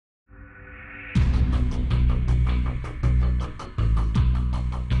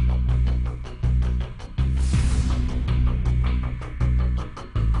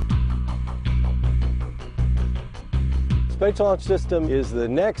Space Launch System is the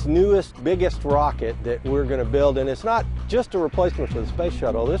next newest, biggest rocket that we're going to build, and it's not just a replacement for the space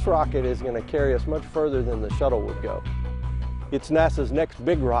shuttle. This rocket is going to carry us much further than the shuttle would go. It's NASA's next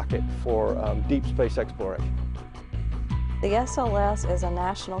big rocket for deep space exploration. The SLS is a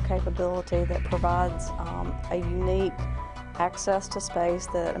national capability that provides a unique access to space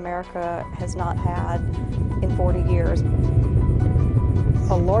that America has not had in 40 years.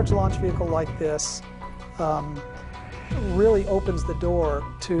 A large launch vehicle like this really opens the door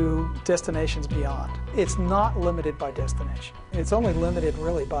to destinations beyond. It's not limited by destination. It's only limited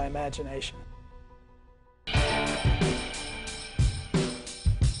really by imagination.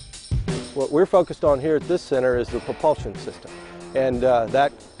 What we're focused on here at this center is the propulsion system. And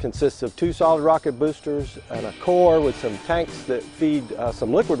that consists of 2 solid rocket boosters and a core with some tanks that feed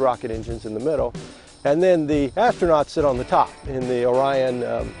some liquid rocket engines in the middle. And then the astronauts sit on the top in the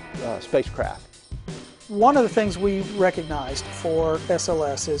Orion spacecraft. One of the things we recognized for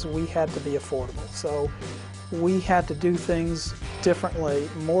SLS is we had to be affordable. So we had to do things differently,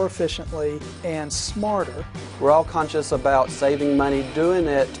 more efficiently, and smarter. We're all conscious about saving money, doing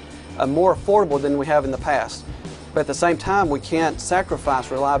it more affordable than we have in the past. But at the same time, we can't sacrifice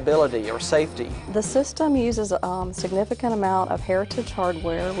reliability or safety. The system uses a significant amount of heritage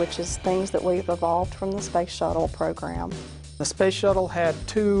hardware, which is things that we've evolved from the Space Shuttle program. The Space Shuttle had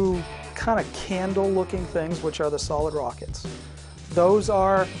 2 kind of candle-looking things, which are the solid rockets. Those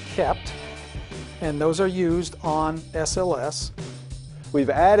are kept, and those are used on SLS.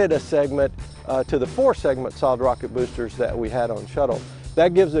 We've added a segment to the 4-segment solid rocket boosters that we had on shuttle.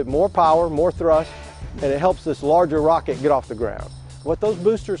 That gives it more power, more thrust, and it helps this larger rocket get off the ground. What those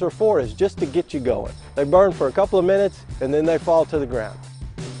boosters are for is just to get you going. They burn for a couple of minutes and then they fall to the ground.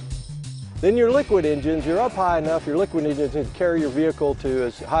 Then your liquid engines, you're up high enough, your liquid engines can carry your vehicle to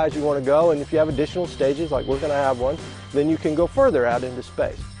as high as you want to go, and if you have additional stages, like we're going to have one, then you can go further out into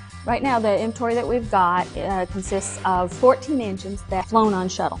space. Right now, the inventory that we've got consists of 14 engines that have flown on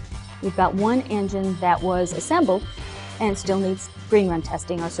shuttle. We've got 1 engine that was assembled and still needs green run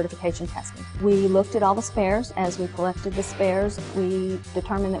testing or certification testing. We looked at all the spares. As we collected the spares, we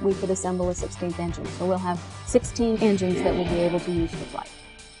determined that we could assemble a 16th engine. So we'll have 16 engines that we'll be able to use for flight.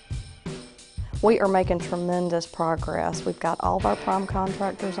 We are making tremendous progress. We've got all of our prime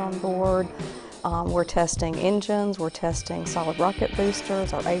contractors on board. We're testing engines, we're testing solid rocket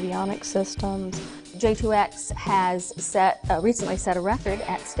boosters, our avionics systems. J2X has recently set a record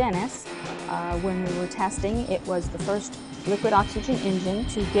at Stennis. When we were testing, it was the first liquid oxygen engine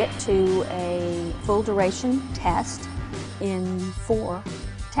to get to a full duration test in 4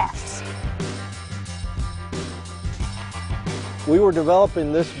 tests. We were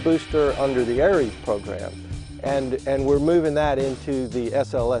developing this booster under the Ares program, and we're moving that into the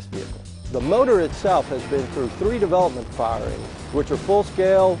SLS vehicle. The motor itself has been through 3 development firings, which are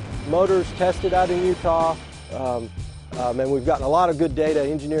full-scale motors tested out in Utah, and we've gotten a lot of good data,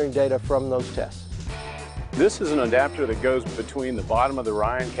 engineering data from those tests. This is an adapter that goes between the bottom of the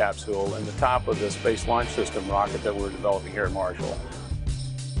Orion capsule and the top of the Space Launch System rocket that we're developing here at Marshall.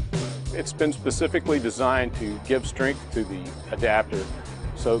 It's been specifically designed to give strength to the adapter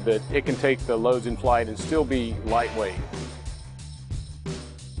so that it can take the loads in flight and still be lightweight.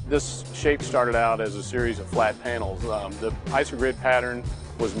 This shape started out as a series of flat panels. The isogrid pattern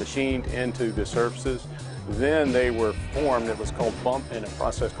was machined into the surfaces. Then they were formed, it was called in a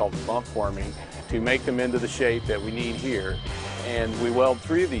process called bump forming, to make them into the shape that we need here. And we weld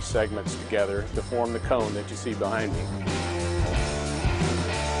 3 of these segments together to form the cone that you see behind me.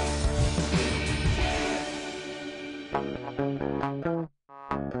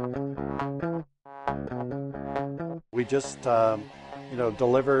 We just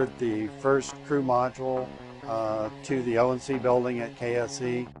delivered the first crew module to the O&C building at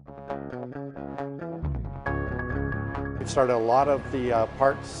KSC. We've started a lot of the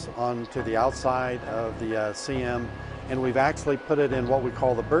parts onto the outside of the CM, and we've actually put it in what we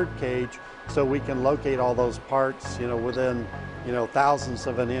call the bird cage, so we can locate all those parts, within, thousandths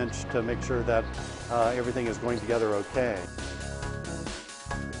of an inch to make sure that everything is going together okay.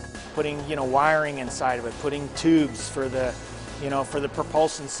 Putting, wiring inside of it, putting tubes for the, for the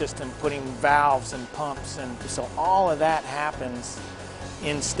propulsion system, putting valves and pumps, and so all of that happens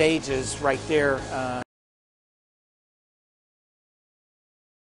in stages right there.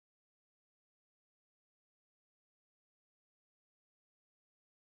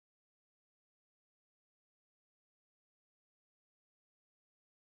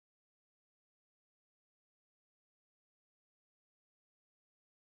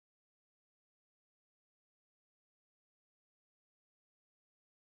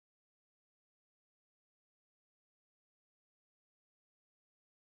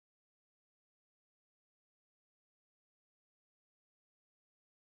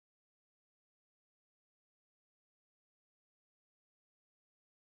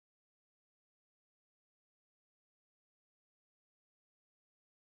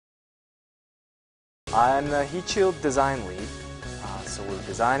 I'm the heat shield design lead. So we're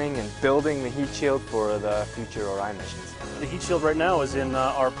designing and building the heat shield for the future Orion missions. The heat shield right now is in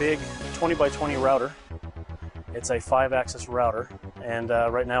our big 20 by 20 router. It's a 5-axis router, and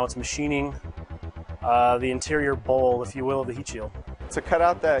right now it's machining the interior bowl, if you will, of the heat shield. To cut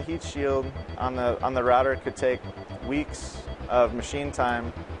out that heat shield on the router could take weeks of machine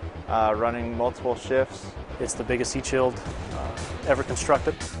time running multiple shifts. It's the biggest heat shield ever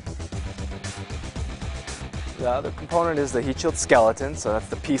constructed. The other component is the heat shield skeleton, so that's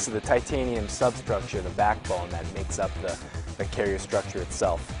the piece of the titanium substructure, the backbone that makes up the carrier structure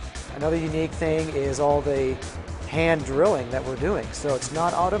itself. Another unique thing is all the hand drilling that we're doing. So it's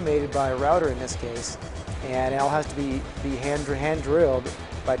not automated by a router in this case, and it all has to be hand drilled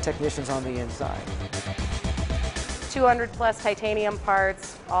by technicians on the inside. 200 plus titanium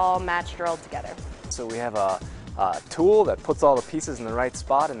parts, all match drilled together. So we have a tool that puts all the pieces in the right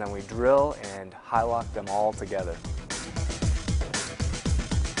spot, and then we drill and high lock them all together.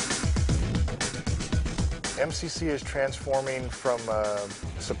 MCC is transforming from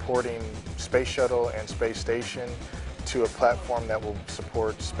supporting Space Shuttle and Space Station to a platform that will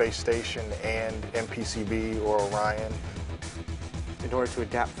support Space Station and MPCB or Orion. In order to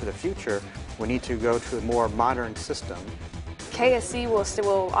adapt for the future, we need to go to a more modern system. KSC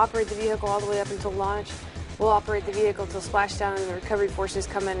will operate the vehicle all the way up until launch. We'll operate the vehicle until splashdown, and the recovery forces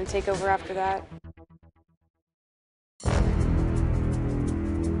come in and take over after that.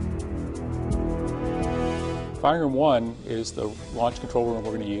 Fire Room 1 is the launch control room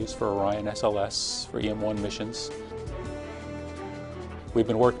we're going to use for Orion SLS for EM1 missions. We've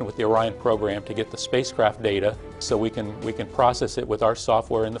been working with the Orion program to get the spacecraft data so we can process it with our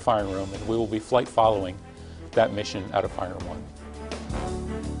software in the firing room, and we will be flight following that mission out of Fire Room 1.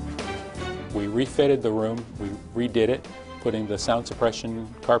 We refitted the room, we redid it, putting the sound suppression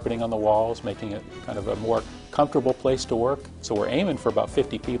carpeting on the walls, making it kind of a more comfortable place to work. So we're aiming for about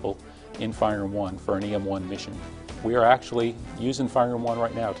 50 people in Fire Room 1 for an EM1 mission. We are actually using Fire Room 1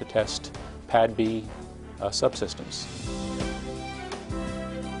 right now to test Pad B subsystems.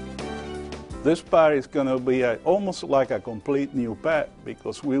 This pad is going to be almost like a complete new pad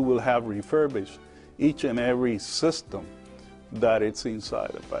because we will have refurbished each and every system that it's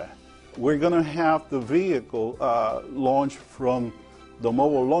inside the pad. We're going to have the vehicle launch from the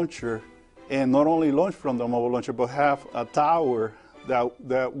mobile launcher, and not only launch from the mobile launcher, but have a tower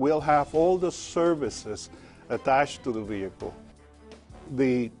that will have all the services attached to the vehicle.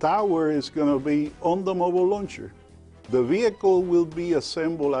 The tower is going to be on the mobile launcher. The vehicle will be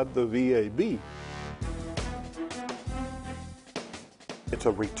assembled at the VAB. It's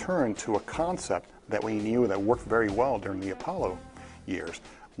a return to a concept that we knew that worked very well during the Apollo years.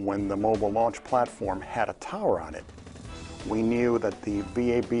 When the mobile launch platform had a tower on it, we knew that the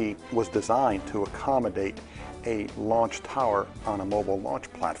VAB was designed to accommodate a launch tower on a mobile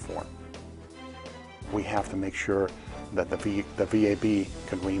launch platform. We have to make sure that the VAB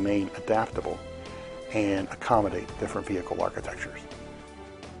can remain adaptable and accommodate different vehicle architectures.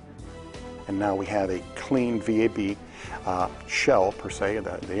 And now we have a clean VAB shell, per se,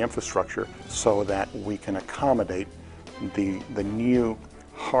 the infrastructure, so that we can accommodate the new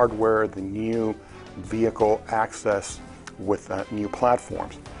hardware, the new vehicle access with new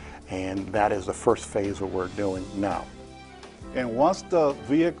platforms. And that is the first phase of what we're doing now. And once the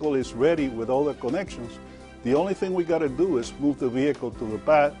vehicle is ready with all the connections, the only thing we got to do is move the vehicle to the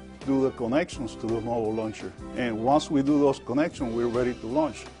pad, do the connections to the mobile launcher. And once we do those connections, we're ready to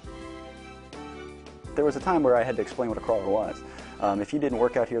launch. There was a time where I had to explain what a crawler was. If you didn't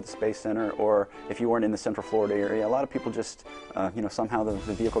work out here at the Space Center, or if you weren't in the Central Florida area, a lot of people just, somehow the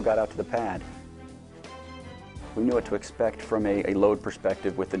vehicle got out to the pad. We knew what to expect from a load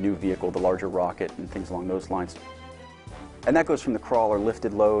perspective with the new vehicle, the larger rocket, and things along those lines. And that goes from the crawler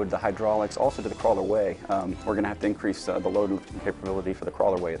lifted load, the hydraulics, also to the crawler way. We're going to have to increase the load lifting capability for the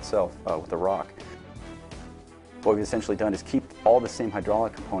crawler way itself with the rock. What we've essentially done is keep all the same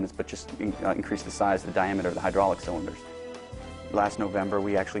hydraulic components, but just increase the size, the diameter of the hydraulic cylinders. Last November,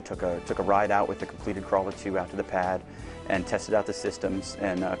 we actually took a ride out with the completed crawler 2 out to the pad and tested out the systems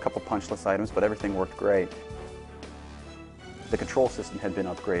and a couple punch list items, but everything worked great. The control system had been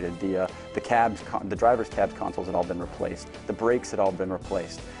upgraded. The driver's cabs consoles had all been replaced. The brakes had all been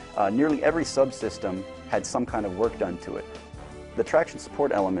replaced. Nearly every subsystem had some kind of work done to it. The traction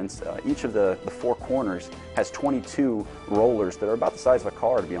support elements, each of the 4 corners has 22 rollers that are about the size of a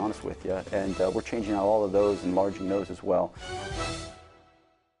car, to be honest with you, and we're changing out all of those, enlarging those as well.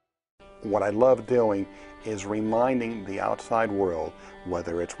 What I love doing is reminding the outside world,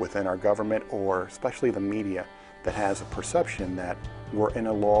 whether it's within our government or especially the media, that has a perception that we're in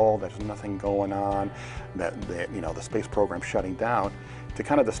a lull, there's nothing going on, that the space program's shutting down, to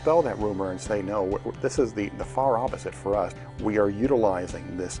kind of dispel that rumor and say, no, this is the far opposite for us. We are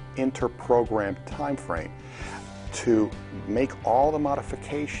utilizing this inter-program time frame to make all the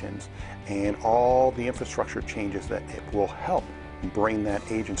modifications and all the infrastructure changes that it will help bring that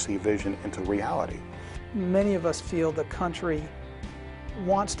agency vision into reality. Many of us feel the country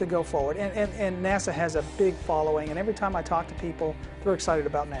wants to go forward, and NASA has a big following, and every time I talk to people, they're excited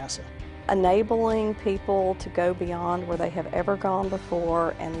about NASA. Enabling people to go beyond where they have ever gone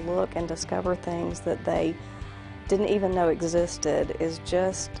before and look and discover things that they didn't even know existed it's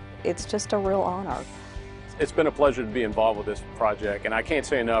just a real honor. It's been a pleasure to be involved with this project, and I can't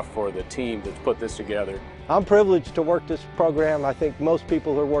say enough for the team that's put this together. I'm privileged to work this program. I think most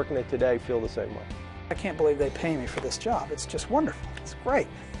people who are working it today feel the same way. I can't believe they pay me for this job. It's just wonderful. It's great.